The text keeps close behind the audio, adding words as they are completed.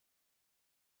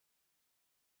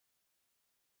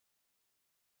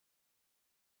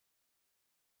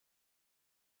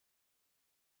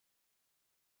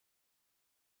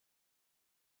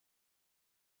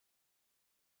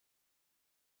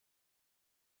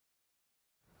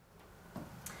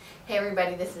Hey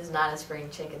everybody, this is not a spring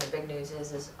chicken. The big news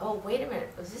is, oh wait a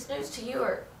minute, was this news to you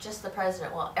or just the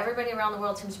president? Well, everybody around the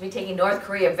world seems to be taking North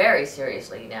Korea very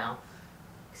seriously now.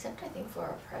 Except I think for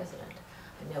our president.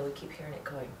 I know we keep hearing it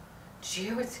going, did you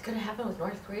hear what's going to happen with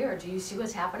North Korea, or do you see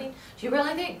what's happening? Do you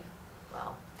really think?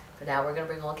 Well, for now we're going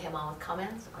to bring Oldecam on with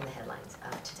comments on the headlines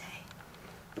of today.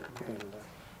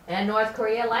 And North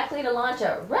Korea likely to launch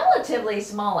a relatively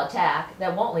small attack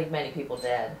that won't leave many people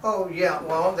dead. Oh yeah,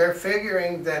 well they're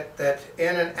figuring that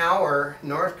in an hour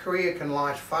North Korea can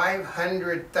launch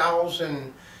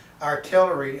 500,000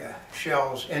 artillery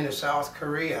shells into South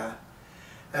Korea.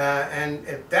 And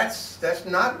if that's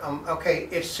not, okay,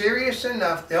 it's serious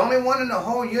enough. The only one in the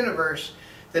whole universe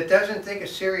that doesn't think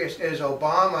it's serious is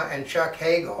Obama and Chuck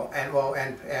Hagel,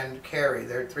 and Kerry.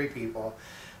 They're three people.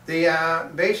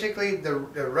 Basically the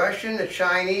Russian, the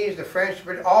Chinese, the French,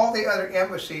 all the other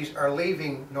embassies are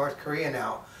leaving North Korea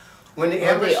now. When the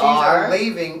embassies are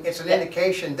leaving, it's an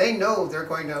indication they know they're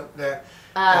going to.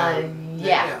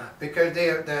 Because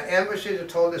the embassies have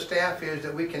told the staff is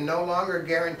that we can no longer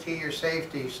guarantee your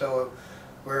safety, so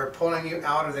we're pulling you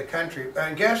out of the country.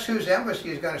 And guess whose embassy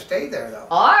is going to stay there, though?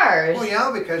 Ours. Well,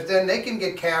 yeah, because then they can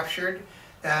get captured.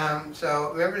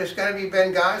 So remember, it's going to be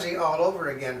Benghazi all over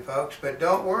again, folks. But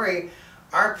don't worry,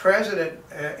 our president,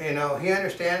 you know, he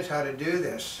understands how to do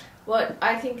this. Well,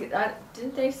 I think,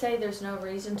 didn't they say there's no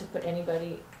reason to put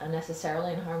anybody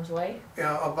unnecessarily in harm's way? You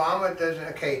know, Obama doesn't,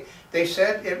 okay, they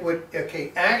said it would,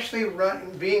 okay, actually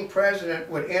being president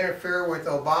would interfere with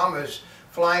Obama's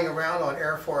flying around on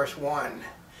Air Force One.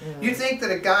 You think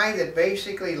that a guy that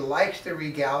basically likes the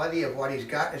regality of what he's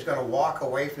got is going to walk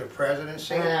away from the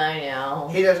presidency? I know.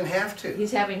 He doesn't have to.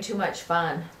 He's having too much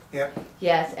fun. Yep.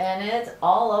 Yes, and it's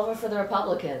all over for the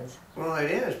Republicans. Well,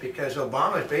 it is, because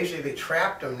Obama's basically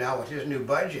trapped him now with his new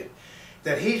budget.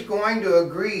 That he's going to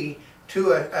agree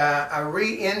to a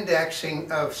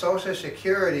re-indexing of Social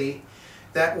Security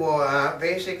that will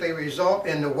basically result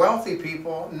in the wealthy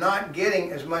people not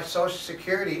getting as much Social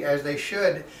Security as they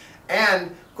should,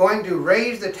 and going to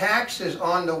raise the taxes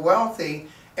on the wealthy.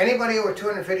 Anybody over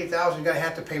 $250,000 is going to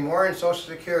have to pay more in Social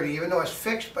Security, even though it's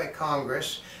fixed by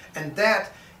Congress, and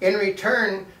that in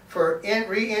return for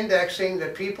re-indexing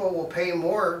that people will pay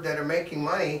more that are making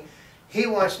money. He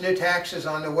wants new taxes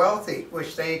on the wealthy,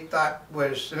 which they thought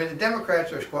was, I mean, the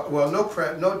Democrats are, well,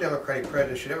 no Democratic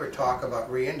president should ever talk about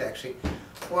re-indexing.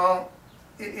 Well,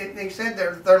 they said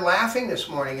they're laughing this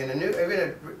morning, and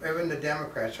even the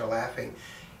Democrats are laughing.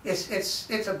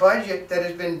 It's a budget that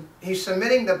has been, he's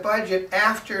submitting the budget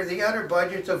after the other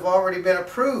budgets have already been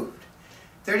approved.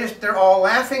 They're all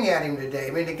laughing at him today.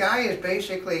 I mean, the guy is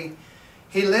basically,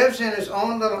 he lives in his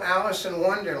own little Alice in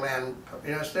Wonderland.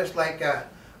 You know, it's just like a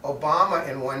Obama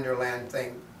in Wonderland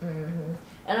thing. Mm-hmm.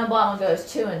 And Obama goes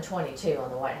 2-22 on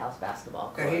the White House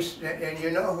basketball court. And you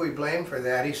know who he blamed for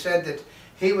that? He said that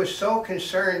he was so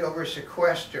concerned over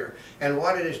sequester and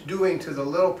what it is doing to the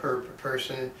little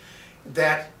person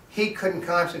that he couldn't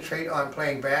concentrate on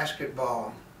playing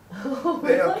basketball.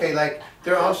 Okay, like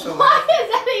they're also. Why is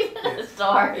that even a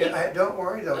story? Don't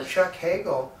worry though. Chuck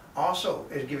Hagel also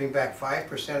is giving back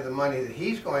 5% of the money that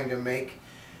he's going to make,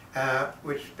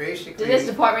 which basically. Did this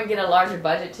department get a larger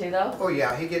budget too, though? Oh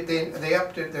yeah,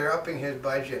 they're upping his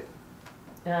budget.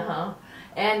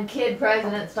 And kid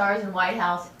president stars in White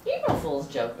House April Fool's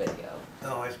joke video.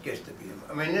 No, it gets to be.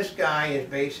 I mean, this guy is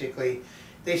basically.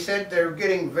 They said they're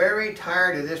getting very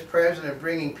tired of this president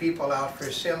bringing people out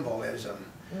for symbolism.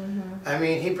 I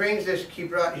mean, he brings nurses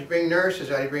out, he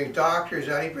brings doctors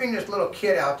out, he brings this little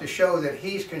kid out to show that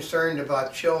he's concerned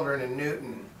about children in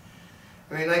Newton.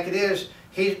 I mean, like it is,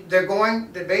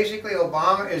 basically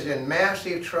Obama is in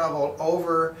massive trouble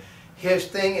over his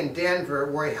thing in Denver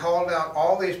where he hauled out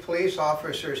all these police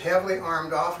officers, heavily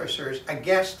armed officers,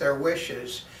 against their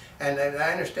wishes. And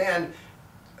I understand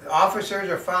officers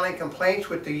are filing complaints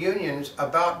with the unions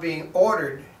about being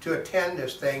ordered to attend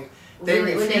this thing. They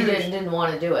refused. When they didn't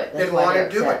want to do it. Didn't want to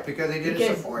do it because they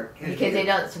didn't support his because they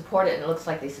don't support it, and it looks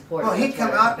like they support it. Well, he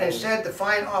come out and said the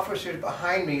fine officers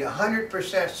behind me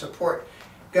 100% support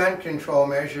gun control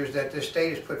measures that the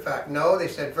state has put back. No, they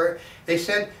said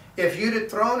if you'd have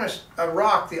thrown a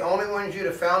rock, the only ones you'd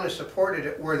have found that supported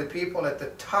it were the people at the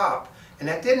top. And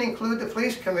that didn't include the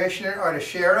police commissioner or the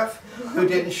sheriff who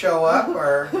didn't show up,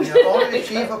 or only the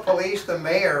chief of police, the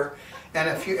mayor,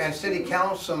 and city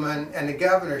councilmen and the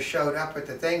governor showed up at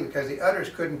the thing because the others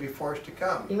couldn't be forced to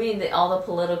come. You mean all the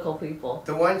political people?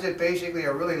 The ones that basically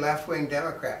are really left-wing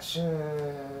Democrats.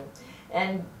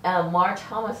 And March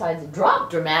homicides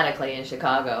dropped dramatically in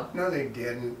Chicago. No, they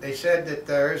didn't. They said that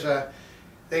there's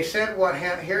They said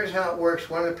here's how it works.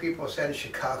 One of the people said in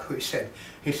Chicago,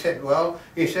 he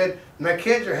said, my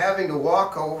kids are having to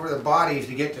walk over the bodies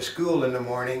to get to school in the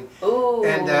morning. Ooh.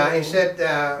 And he said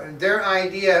their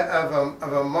idea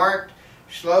of a marked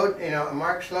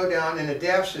slowdown in the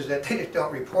deaths is that they just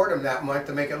don't report them that much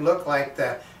to make it look like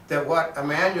that what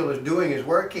Emmanuel is doing is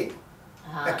working.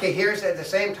 Okay, here's at the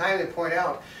same time they point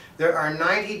out there are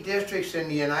 90 districts in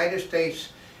the United States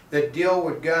that deal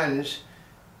with guns.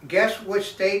 Guess which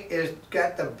state has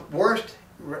got the worst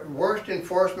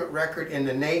enforcement record in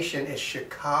the nation? Is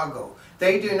Chicago.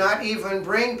 They do not even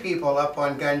bring people up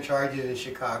on gun charges in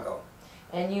Chicago.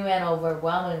 And UN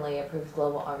overwhelmingly approves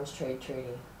global arms trade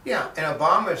treaty. Yeah, and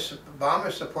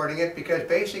Obama's supporting it because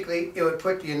basically it would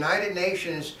put the United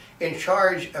Nations in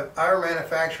charge of our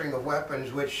manufacturing of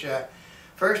weapons, which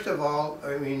first of all,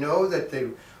 we know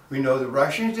the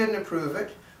Russians didn't approve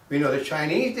it. We know the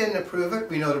Chinese didn't approve it.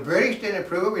 We know the British didn't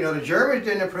approve it. We know the Germans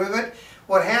didn't approve it.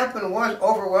 What happened was,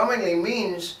 overwhelmingly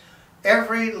means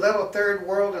every little third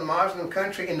world and Muslim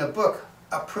country in the book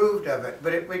approved of it.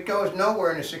 But it goes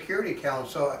nowhere in the Security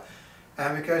Council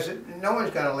because no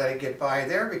one's going to let it get by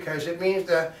there because it means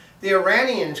the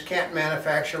Iranians can't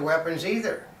manufacture weapons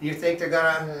either. You think they're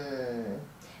going to...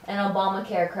 And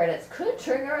Obamacare credits could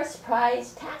trigger a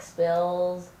surprise tax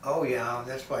bills. Oh yeah,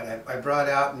 that's why I brought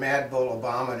out Mad Bull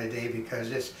Obama today because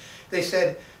they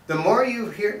said the more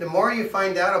you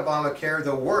find out Obamacare,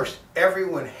 the worse.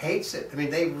 Everyone hates it. I mean,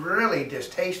 they really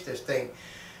distaste this thing.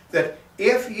 That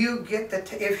if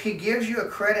he gives you a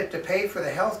credit to pay for the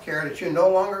health care that you no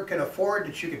longer can afford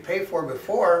that you could pay for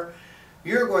before,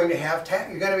 you're going to have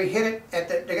you're going to be hit at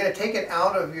they're going to take it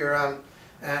out of your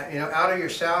out of your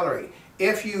salary.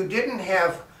 If you didn't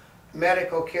have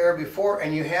medical care before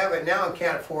and you have it now and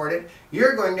can't afford it,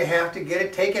 you're going to have to get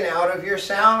it taken out of your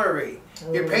salary.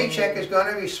 Your paycheck is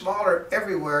going to be smaller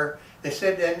everywhere. They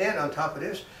said, and then on top of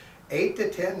this, 8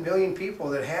 to 10 million people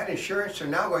that had insurance are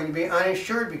now going to be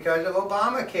uninsured because of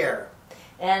Obamacare.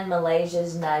 And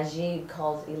Malaysia's Najib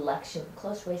calls election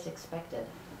close race expected.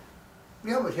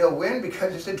 Yeah, but he'll win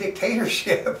because it's a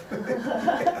dictatorship.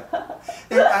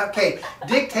 Okay,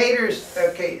 dictators,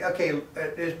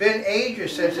 there's been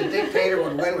ages since a dictator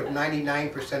would win with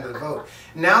 99% of the vote.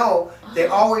 Now, they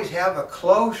always have a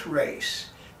close race.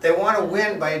 They want to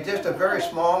win by just a very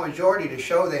small majority to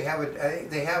show they have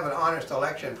an honest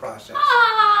election process.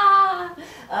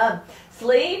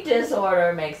 Sleep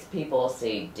disorder makes people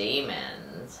see demons.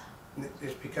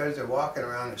 It's because they're walking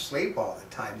around asleep all the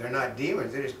time. They're not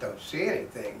demons, they just don't see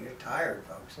anything. They're tired,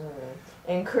 folks.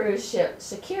 And cruise ship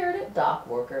secured, dock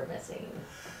worker missing.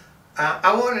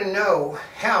 I want to know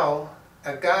how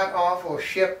a god-awful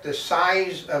ship the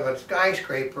size of a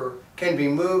skyscraper can be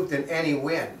moved in any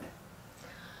wind.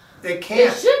 They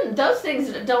can't. It shouldn't. Those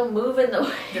things don't move in the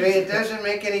wind. I mean, it doesn't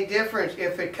make any difference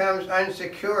if it comes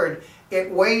unsecured. It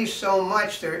weighs so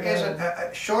much. There isn't,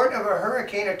 short of a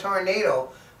hurricane or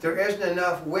tornado, there isn't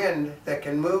enough wind that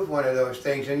can move one of those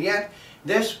things. And yet,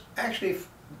 this actually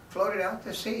floated out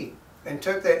to sea and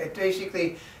took the,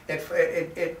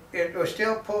 it was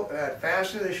still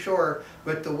fast to the shore,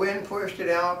 but the wind pushed it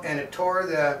out and it tore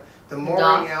the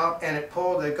mooring out and it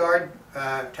pulled the guard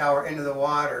tower into the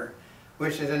water,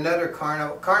 which is another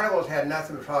carnival. Carnivals had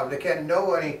nothing but problems. They had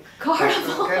nobody.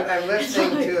 Carnival. I'm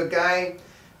listening to a guy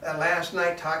last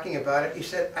night talking about it. He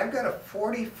said, I've got a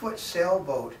 40-foot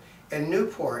sailboat in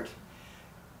Newport.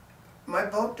 My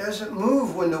boat doesn't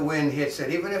move when the wind hits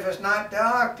it, even if it's not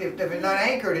docked, if it's not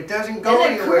anchored, it doesn't go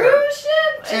anywhere. A cruise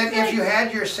ship? Said if you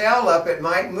had your sail up, it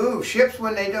might move. Ships,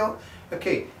 when they don't,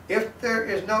 okay, if there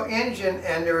is no engine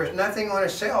and there is nothing on a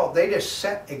sail, they just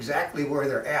set exactly where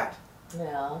they're at.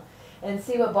 Yeah, and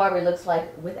see what Barbie looks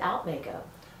like without makeup.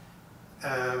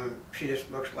 She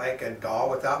just looks like a doll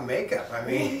without makeup. I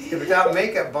mean, without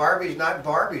makeup, Barbie's not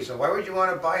Barbie. So why would you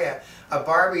want to buy a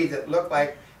Barbie that looked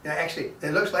like, actually,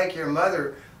 it looks like your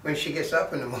mother when she gets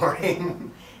up in the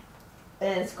morning?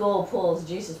 And school pulls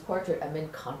Jesus' portrait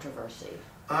amid controversy.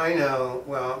 I know,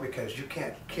 well, because you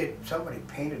can't, somebody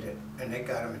painted it and they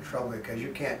got him in trouble because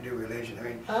you can't do religion. I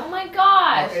mean, oh my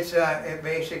gosh! It's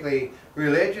basically,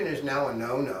 religion is now a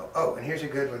no-no. Oh, and here's a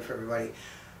good one for everybody.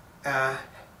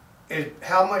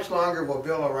 How much longer will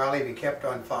Bill O'Reilly be kept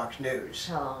on Fox News?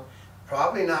 How long?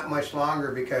 Probably not much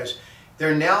longer because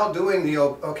they're now doing the,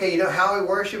 okay, you know how he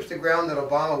worships the ground that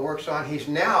Obama works on? He's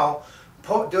now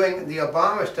doing the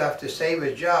Obama stuff to save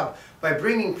his job by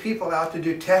bringing people out to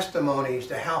do testimonies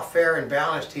to how fair and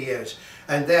balanced he is.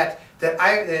 And that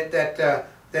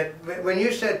when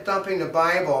you said thumping the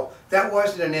Bible, that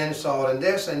wasn't an insult and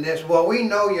this. Well, we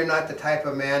know you're not the type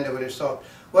of man that would insult.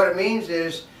 What it means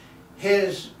is,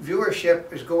 his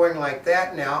viewership is going like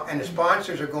that now, and the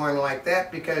sponsors are going like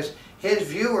that because his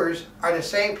viewers are the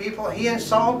same people he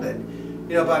insulted,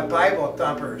 you know, about Bible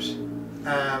thumpers.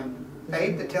 I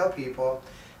hate to tell people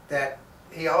that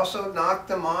he also knocked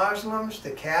the Muslims, the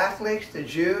Catholics, the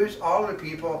Jews, all the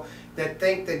people that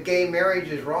think that gay marriage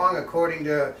is wrong according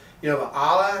to, you know,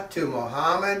 Allah, to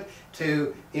Muhammad,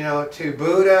 to, you know, to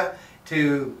Buddha,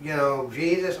 to, you know,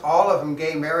 Jesus. All of them,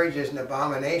 gay marriage is an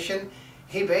abomination.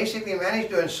 He basically managed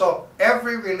to insult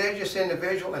every religious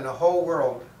individual in the whole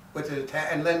world with his attack.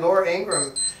 And then Laura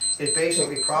Ingraham is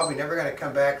basically probably never going to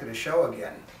come back to the show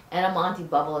again. And a Monty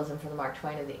Bubbleism from the Mark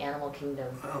Twain of the Animal Kingdom.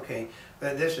 Okay,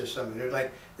 but this is something. There's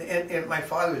like, and my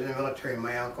father was in the military, and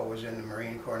my uncle was in the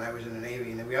Marine Corps, and I was in the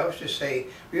Navy. And we used to say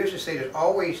there's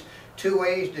always two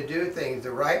ways to do things: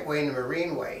 the right way and the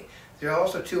Marine way. There are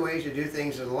also two ways to do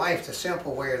things in life: the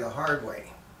simple way or the hard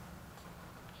way.